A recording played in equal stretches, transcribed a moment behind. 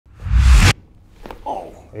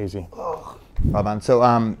easy. Right, man. So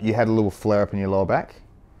you had a little flare up in your lower back.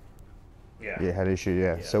 Yeah. You had an issue,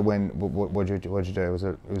 yeah. So what'd you do?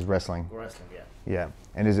 It was wrestling. Wrestling, yeah. Yeah.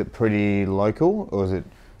 And is it pretty local, or is it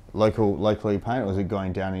locally pain, or is it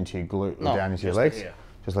going down into your glute or down into your legs? Here.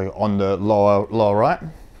 Just like on the lower right?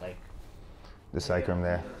 Like The sacrum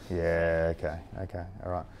there. Yeah, okay,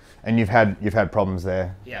 all right. And you've had problems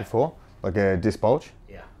there before? Like a disc bulge?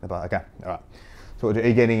 Yeah. Okay, all right. So are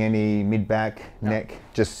you getting any mid-back, neck,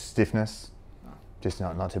 just stiffness? No. Just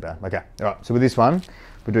not too bad. Okay, all right. So with this one,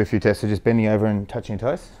 we'll do a few tests. So just bending over and touching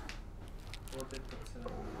your toes.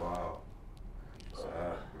 Wow.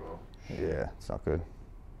 Sad, bro. Yeah, it's not good.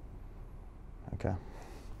 Okay.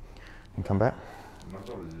 And come back.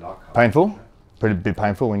 Painful? Pretty bit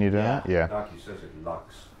painful when you're doing that? Yeah. Like he says, it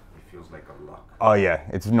locks. It feels like a lock. Oh yeah,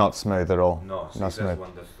 it's not smooth at all. No, so not smooth.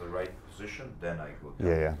 when that's the right position, then I go down.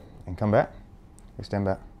 Yeah. And come back. Extend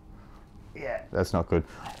back. Yeah. That's not good.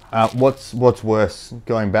 What's worse,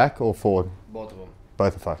 going back or forward? Both of them.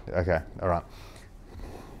 Both are fucked. Okay, all right.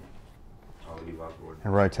 I'll leave upward.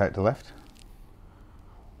 And rotate to left.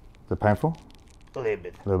 Is it painful? A little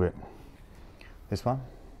bit. A little bit. This one?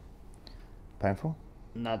 Painful?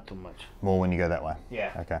 Not too much. More when you go that way?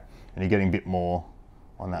 Yeah. Okay. And you're getting a bit more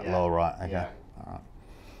on that lower right? Okay. Yeah. All right.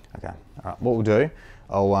 Okay. All right. What we'll do,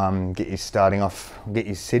 I'll get you starting off, get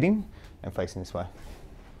you sitting and facing this way.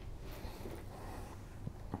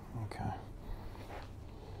 Okay.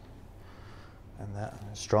 And that,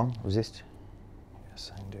 strong, resist. Yeah,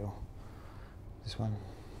 same deal. This one,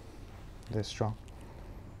 they're strong.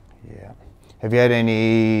 Yeah. Have you had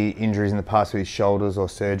any injuries in the past with your shoulders or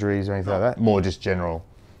surgeries or anything like that? More just general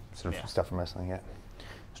sort of stuff from wrestling, yeah.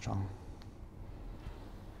 Strong.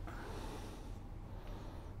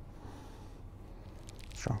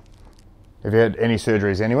 Strong. Have you had any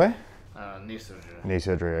surgeries anywhere? Knee surgery. Knee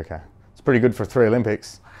surgery, okay. It's pretty good for 3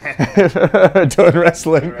 Olympics. Doing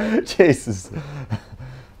wrestling. Right. Jesus.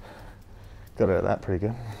 Got out of that pretty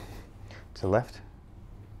good. To the left.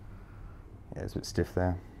 Yeah, it's a bit stiff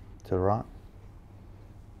there. To the right.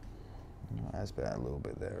 That's about a little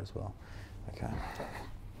bit there as well. Okay.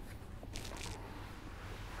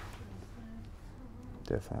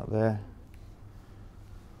 Definitely up there.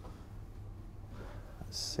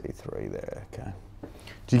 C3 there, okay.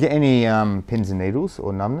 Do you get any pins and needles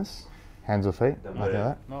or numbness? Hands or feet? Nothing like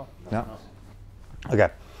that? No. No? Okay,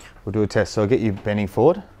 we'll do a test. So I'll get you bending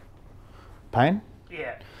forward. Pain?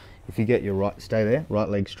 Yeah. If you get your right, stay there, right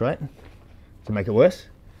leg straight. To make it worse?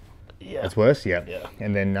 Yeah. It's worse, yeah. Yeah.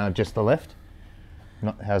 And then just the left?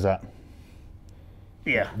 How's that?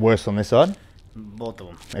 Yeah. Worse on this side? Both of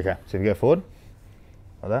them. Okay, so if you go forward,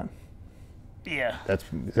 like that? Yeah.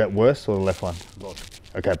 Is that worse or the left one? Both.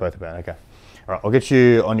 Okay, both are bad, okay. All right, I'll get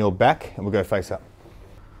you on your back and we'll go face up.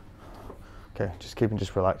 Okay,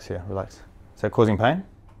 just relax here, relax. Is that causing pain?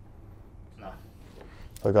 No.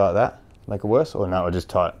 If I go like that, make it worse, or no, or just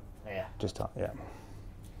tight? Yeah. Just tight, yeah.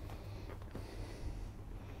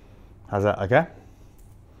 How's that, okay?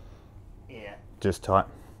 Yeah. Just tight?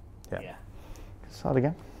 Yeah. Yeah. Side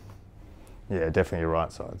again? Yeah, definitely your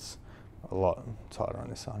right side's a lot tighter on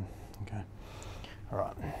this side. Okay. All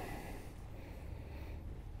right.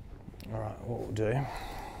 All right, what we'll do.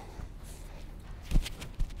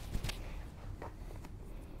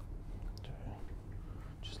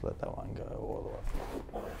 Just let that one go all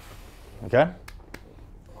the way. Okay?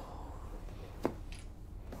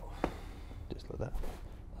 Just let that.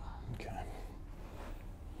 Okay.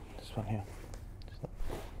 This one here. Just let.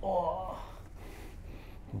 Oh.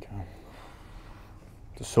 Okay.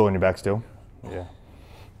 Just sore in your back still? Yeah.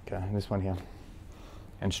 Okay, this one here.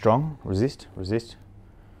 And strong, resist, resist.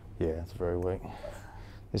 Yeah, it's very weak.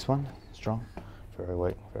 This one, strong, very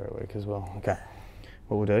weak as well. Okay,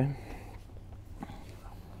 what we'll do.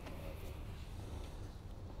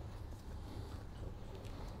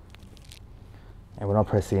 And when I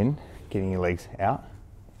press in, getting your legs out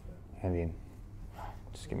and in.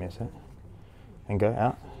 Just give me a sec. And go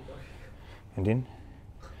out and in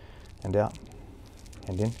and out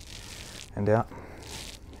and in and out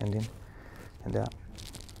and in and out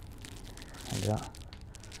and out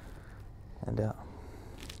and out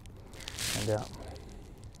and out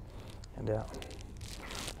and out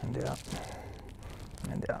and out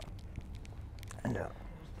and out and out.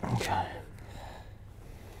 Okay.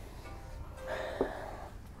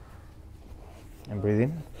 And breathe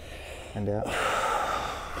in and out.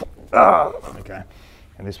 Okay.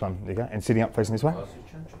 And this one, there you go. And sitting up facing this way.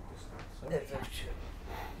 Okay.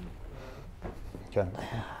 Okay.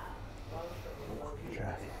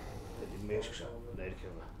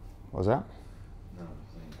 What was that? No,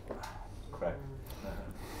 crack.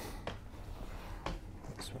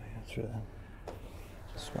 through that.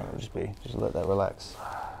 This one will just be, just let that relax.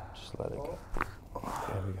 Just let it go.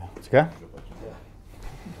 There we go. Let's go.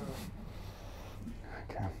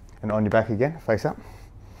 Okay. And on your back again, face up.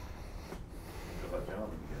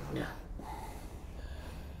 Yeah.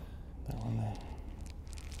 That one there.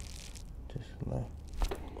 Just low.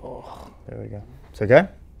 Oh, there we go. It's okay?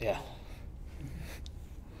 Yeah.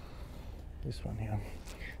 This one here.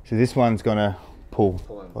 So this one's gonna pull,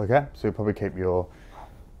 okay? So you'll probably keep your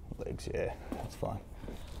legs, yeah, that's fine.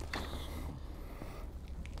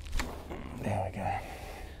 There we go.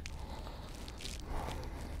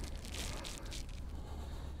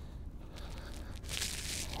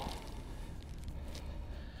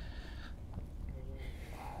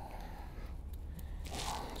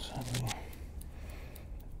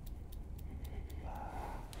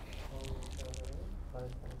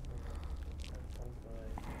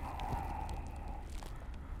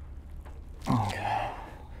 Okay.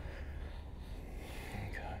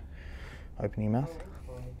 Open your mouth.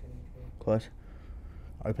 Close.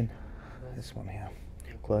 Open. This one here.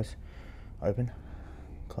 Close. Open.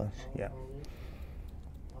 Close. Yeah.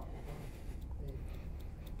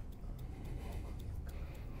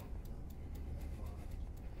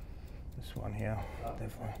 This one here.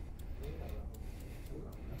 Definitely.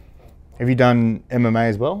 Have you done MMA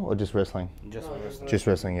as well, or just wrestling? Just wrestling. Just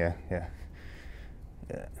wrestling. Yeah. Yeah.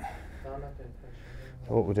 Yeah.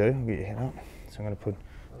 So what we'll do, we'll get your head up. So I'm going to put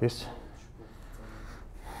this.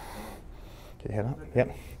 Get your head up,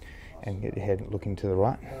 yep. And get your head looking to the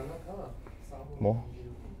right. More.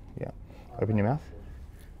 Yeah. Open your mouth.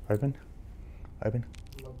 Open. Open.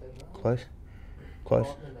 Close. Close.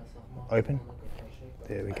 Open.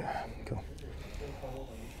 There we go. Cool.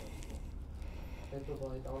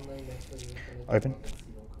 Open.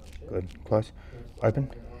 Good. Close. Open.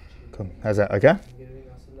 Cool. How's that? Okay?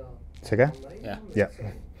 It's okay? Yeah. Yeah.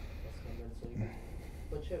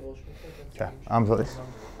 Okay. Arms like this.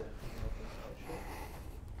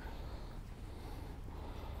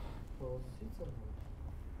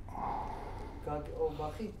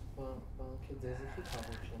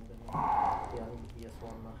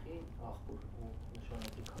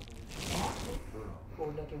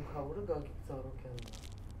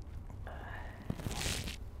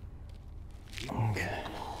 Okay.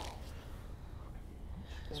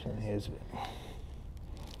 This one here is a bit.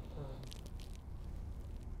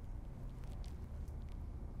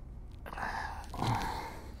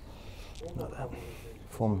 Like that.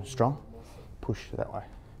 Form strong. Push that way.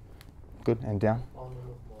 Good, and down.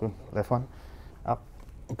 Good. Left one. Up.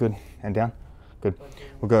 Good, and down. Good.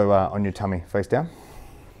 We'll go on your tummy, face down.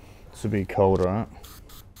 This will be cold, alright?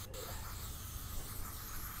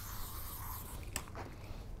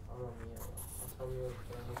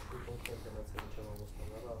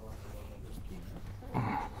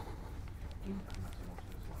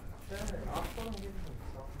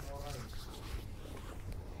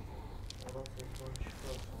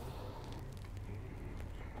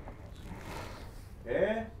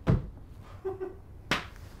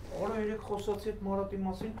 Արա երեք խոսացի այդ Մարատի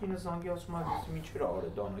մասին, կինը զանգի ասում է, «Մի չեր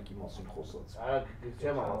արել դանակի մասին խոսած»։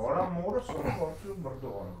 Չեմ Արա մորս խոսում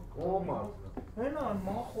մրդող արել։ Կոմա։ Հենա,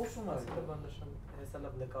 մա խոսում է։ Հեսա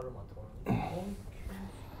լավ նկարում ա թողնում։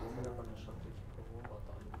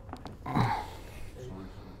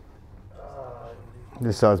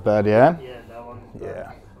 This side's bad, yeah? Yeah, that one.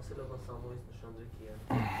 Yeah.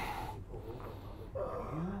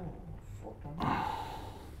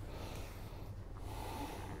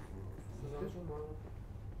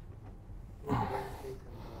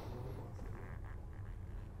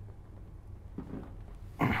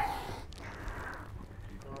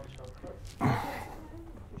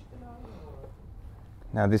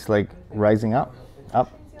 Now this leg raising up,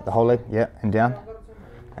 the whole leg, yeah, and down,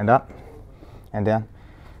 and up, and down,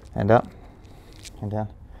 and up, and down,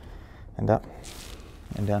 and up,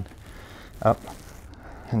 and down, up,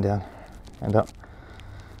 and down, and up,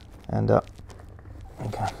 and up.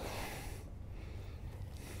 Okay.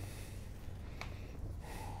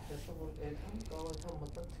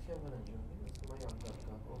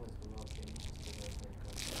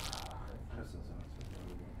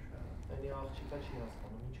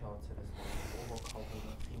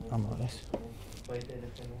 I'm like this. Like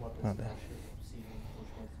that.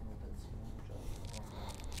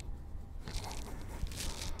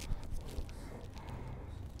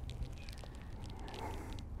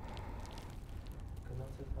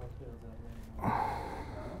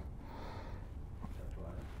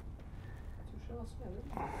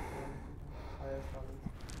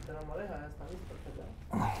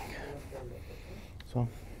 So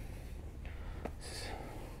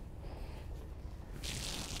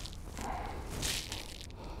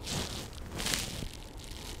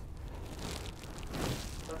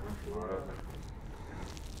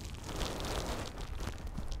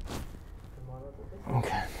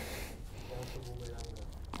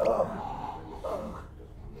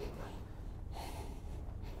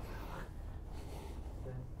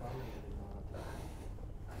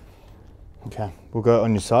Okay, we'll go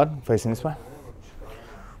on your side, facing this way.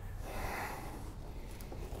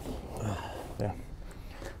 Yeah.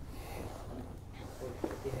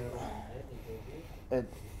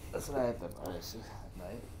 That's what I had to honest.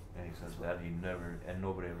 And he says that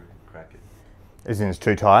nobody ever can crack it. As in it's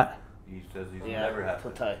too tight? He says he's never had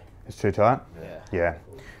it. tight. It's too tight? Yeah. Yeah.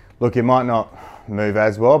 Look, it might not move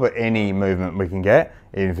as well, but any movement we can get,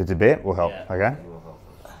 even if it's a bit, will help, Yeah. okay?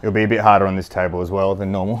 It'll be a bit harder on this table as well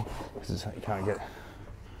than normal, because you can't get...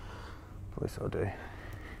 At least I'll do.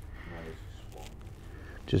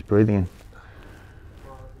 Just breathe in.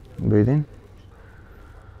 Breathe in.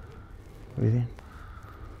 Breathe in.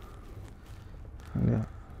 And out.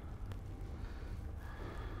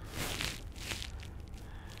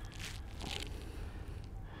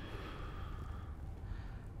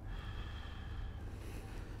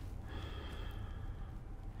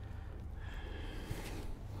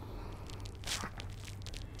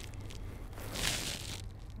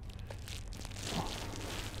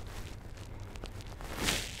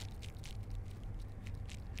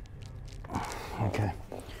 Okay.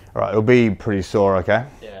 All right, it'll be pretty sore, okay?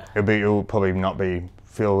 Yeah. It'll probably not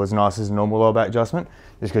feel as nice as a normal lower back adjustment,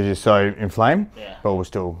 just because you're so inflamed. Yeah. But we'll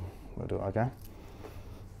do it, okay?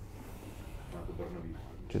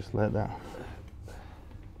 Just let that.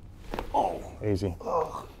 Oh, easy.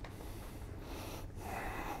 Oh.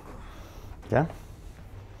 Yeah.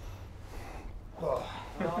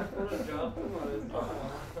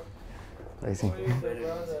 Easy.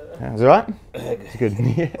 Yeah, is it right? It's good.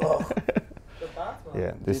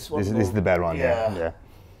 Yeah, this is the bad one. Yeah.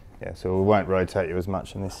 Yeah, so we won't rotate you as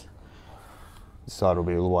much in this. This side will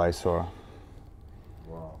be way sore.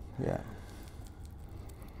 Wow. Yeah.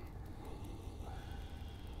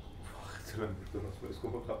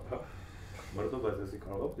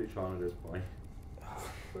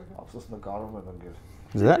 Afsus mijn kamer met een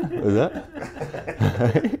Is that? Is that?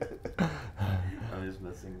 I'm just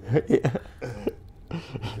messing with it. Yeah.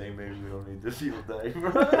 Saying maybe we don't need this, you'll die,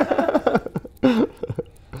 bro.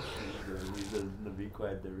 He says to be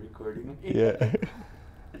quiet, they're recording. Yeah.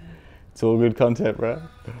 It's all good content, bro.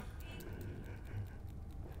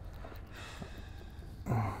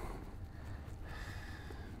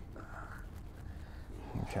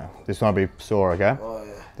 Okay, this one will be sore, okay? Oh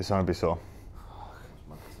yeah. This one will be sore.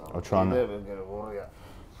 I'll try and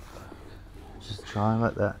just try and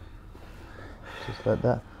let that. Just let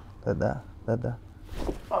that. Let that. Let that.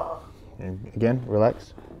 And again,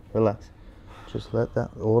 relax. Relax. Just let that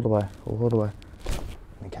all the way. All the way.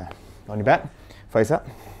 Okay. On your back. Face up.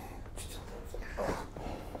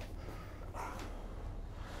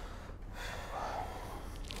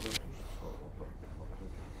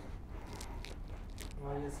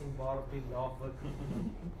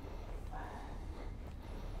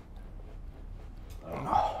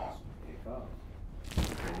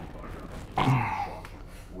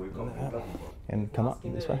 And come up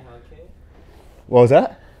this way. What was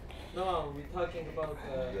that? No, we're talking about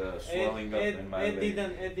The swelling up in my Ed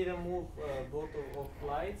leg. didn't move both of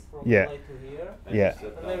flights from Yeah. flight to here. Yeah.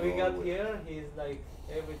 And then we got here, he's like,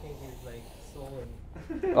 everything is like swollen.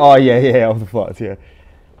 Oh yeah, yeah, off the flights, yeah.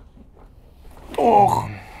 Oh,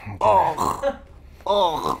 oh,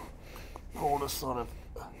 oh. Oh, the son of.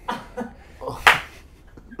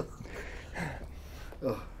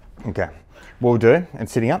 Okay, what we'll do, and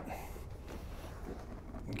sitting up.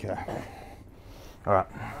 Okay. All right.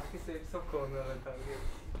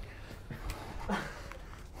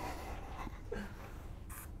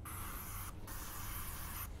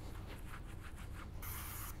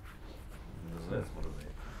 That's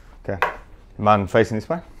motivating. Okay. Man facing this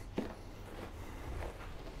way.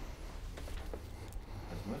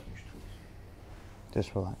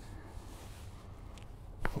 Just relax.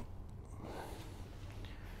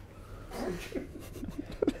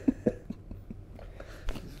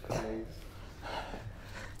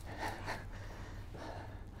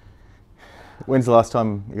 When's the last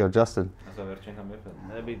time you got adjusted?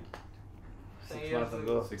 Maybe 6 months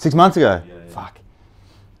ago. 6 months ago? Yeah, yeah. Fuck.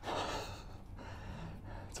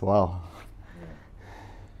 It's a while.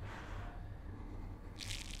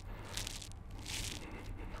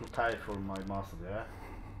 Too tight for my muscle, yeah?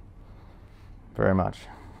 Very much.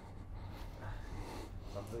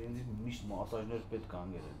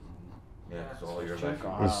 Yeah, it's all your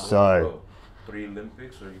life. He's so... 3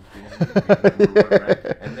 Olympics, or you beat him,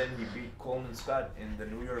 right? And then he beat Coleman Scott in the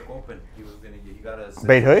New York Open. He got a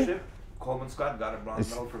Beat who? citizenship. Coleman Scott got a bronze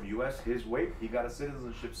medal from US, his weight. He got a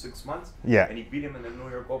citizenship 6 months. Yeah. And he beat him in the New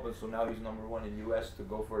York Open, so now he's #1 in US to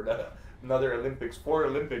go for another Olympics, 4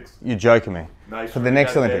 Olympics. You're joking me. Nice For the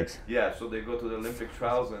next that day. Olympics? Yeah, so they go to the Olympic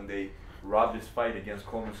trials and they Rob this fight against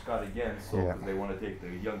Coleman Scott again, so Yeah. 'cause they want to take the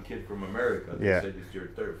young kid from America. They Yeah. said it's your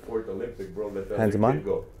fourth Olympic, bro. Let the Hands other in mine. kid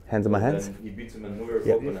go. Hands in my And hands. then he beats him in New York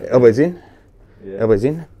Yeah. Open. I Elbows in. Yeah. Elbows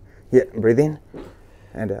in. Yeah. Breathe in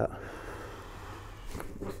and out.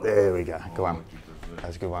 There we go. Go on.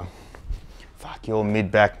 That's a good one. Fuck, your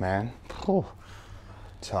mid back, man. Oh,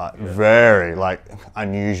 tight. Very, like,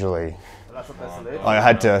 unusually. I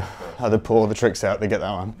had to pull all the tricks out to get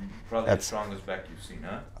that one. Probably That's- the strongest back you've seen,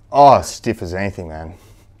 huh? Oh, stiff as anything, man.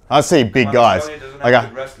 I see big guys. Australia doesn't I have go,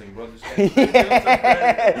 good wrestling, bro. This guy's give him some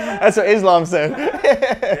credit. that's what Islam said. They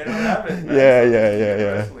don't have it, man. Yeah, So yeah, this is yeah,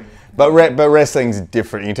 yeah. wrestling. But wrestling's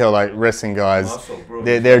different. You can tell, like, wrestling guys, Muscle, bro.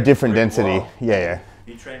 they're a different Rick density. Wall. Yeah,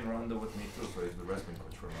 He trained Ronda with me too, so he's the wrestling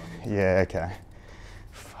coach for Ronda. yeah. Yeah, okay.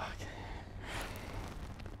 Fuck.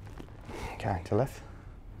 Okay, to left.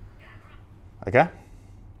 Okay.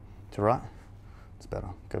 To right. It's better.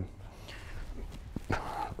 Good.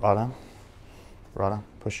 Right arm. Right arm.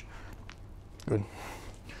 Push. Good.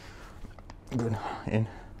 Good. In.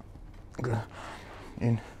 Good.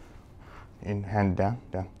 In. In. Hand down.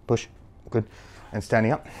 Down. Push. Good. And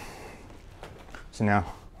standing up. So now.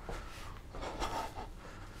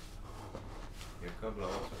 Yeah, couple of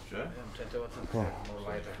what's up, Joe? Cool. More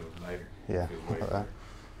lighter. Feels lighter. Yeah. Feels way Like that. better.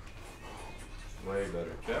 Way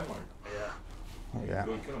better. Jam or? Yeah.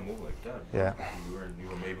 You couldn't move like that. Bro. Yeah. You weren't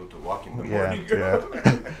even able to walk in the Yeah, morning.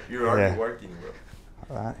 yeah. You're already Yeah. working,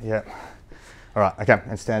 bro. All right. Yeah. All right. Okay.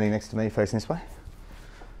 And standing next to me, facing this way.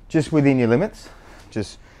 Just within your limits.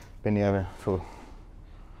 Just bending over for.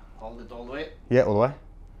 Hold it all the way. Yeah, all the way.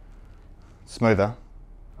 Smoother.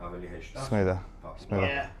 Ja, väldigt högt. Smoother. Smoother.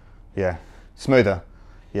 Yeah. Yeah. Smoother.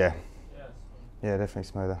 Yeah. Yes. Yeah, definitely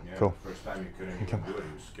smoother. Yeah, Cool. First time you couldn't even do it,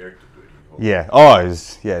 you were scared to do it. Yeah. Oh, it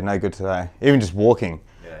was, yeah, no good today. Even just walking.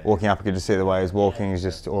 Yeah. Walking up, I could just see the way he's walking. He's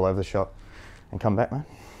just all over the shop. And come back, man.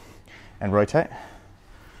 And rotate.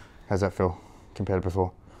 How's that feel compared to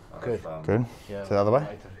before? Good. Good. Yeah. To the other way?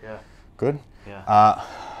 Yeah. Good. Yeah.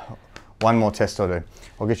 One more test I'll do.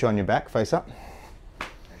 I'll get you on your back, face up.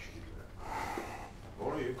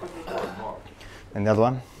 Oh, you could do that more. And the other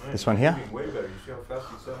one. This one here. Way better. You see how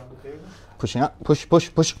fast you sat on the table? Pushing up. Push, push,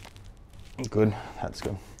 push. Good. That's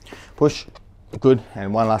good. Push. Good.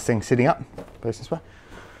 And one last thing, sitting up. Face this way.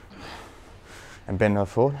 And bend over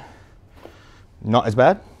forward. Not as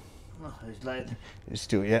bad. Oh, it's like Just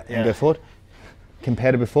do it, yeah. Yeah. And go forward.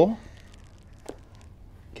 Compared to before.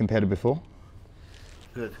 Compared to before.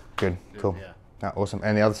 good. Good. Cool. Yeah. No, awesome.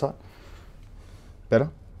 And the other side. Better.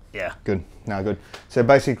 Yeah. Good. No, good. So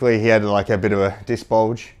basically, he had like a bit of a disc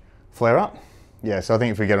bulge flare up. Yeah. So I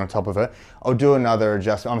think if we get on top of it, I'll do another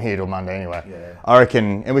adjustment. I'm here till Monday anyway. Yeah. I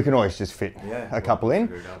reckon, and we can always just fit Yeah, a couple we'll in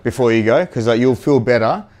figure it out. before you go, because like, you'll feel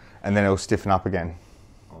better, and then it'll stiffen up again.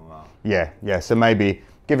 Oh, wow. Yeah. Yeah. So maybe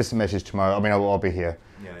give us a message tomorrow. I mean, I'll be here.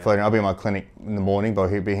 Yeah, yeah. Floating. I'll be in my clinic in the morning, but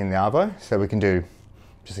he'll be in the Arvo, so we can do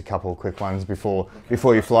just a couple of quick ones before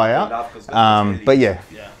you fly out. But yeah,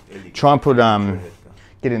 Yeah. try and put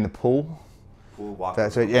get in the pool.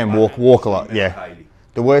 That's it. Yeah, and walk a lot. Yeah.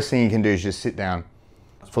 The worst thing you can do is just sit down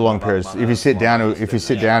for long periods. If you sit down,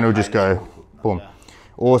 it'll just go boom. Yeah.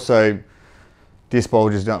 Also, disc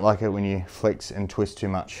bulges don't like it when you flex and twist too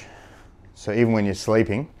much. So even when you're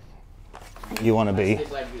sleeping, you want to be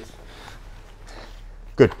Sit like this.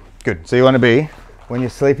 good. Good. So you want to be when you're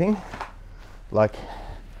sleeping like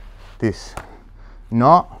this,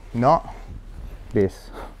 not this.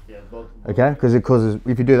 Yeah. Both. Okay, because it causes,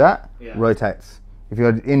 if you do that, Yeah. rotates. If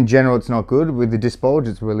you're, in general, it's not good. With the disc bulge,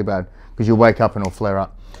 it's really bad because you'll wake up and it'll flare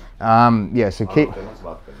up. Yeah, so keep,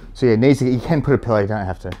 so yeah, needs to, you can put a pillow, you don't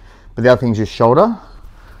have to. But the other thing is your shoulder.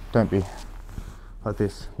 Don't be like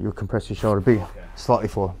this. You'll compress your shoulder, big, slightly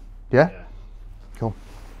forward. Yeah? Yeah. Cool.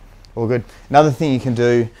 All good. Another thing you can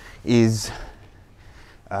do is,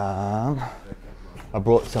 I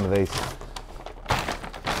brought some of these.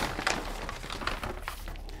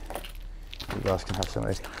 You guys can have some of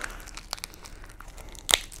these.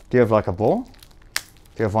 Do you have like a ball? Do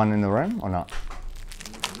you have one in the room or not?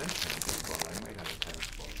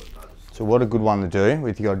 So what a good one to do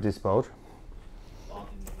with your disc bulge.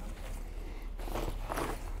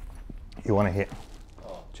 You want to hit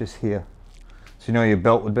just here. So you know where your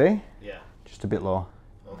belt would be? Yeah. Just a bit lower.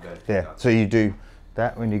 Okay. There. So you do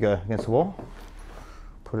that when you go against the wall.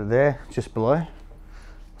 Put it there, just below.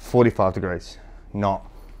 45 degrees. Not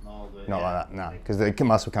like that, no. Because the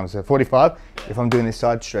muscle comes to 45. If I'm doing this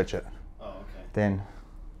side, stretch it. Oh, okay. Then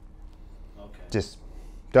Okay. just,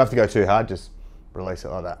 don't have to go too hard, just release it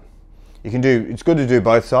like that. You can do, it's good to do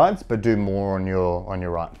both sides, but do more on your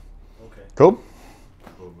right. Okay. Cool?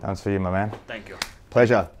 That's for you, my man. Thank you.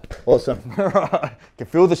 Pleasure. Awesome. Can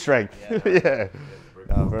feel the strength. Yeah.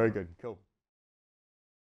 Very good. Cool.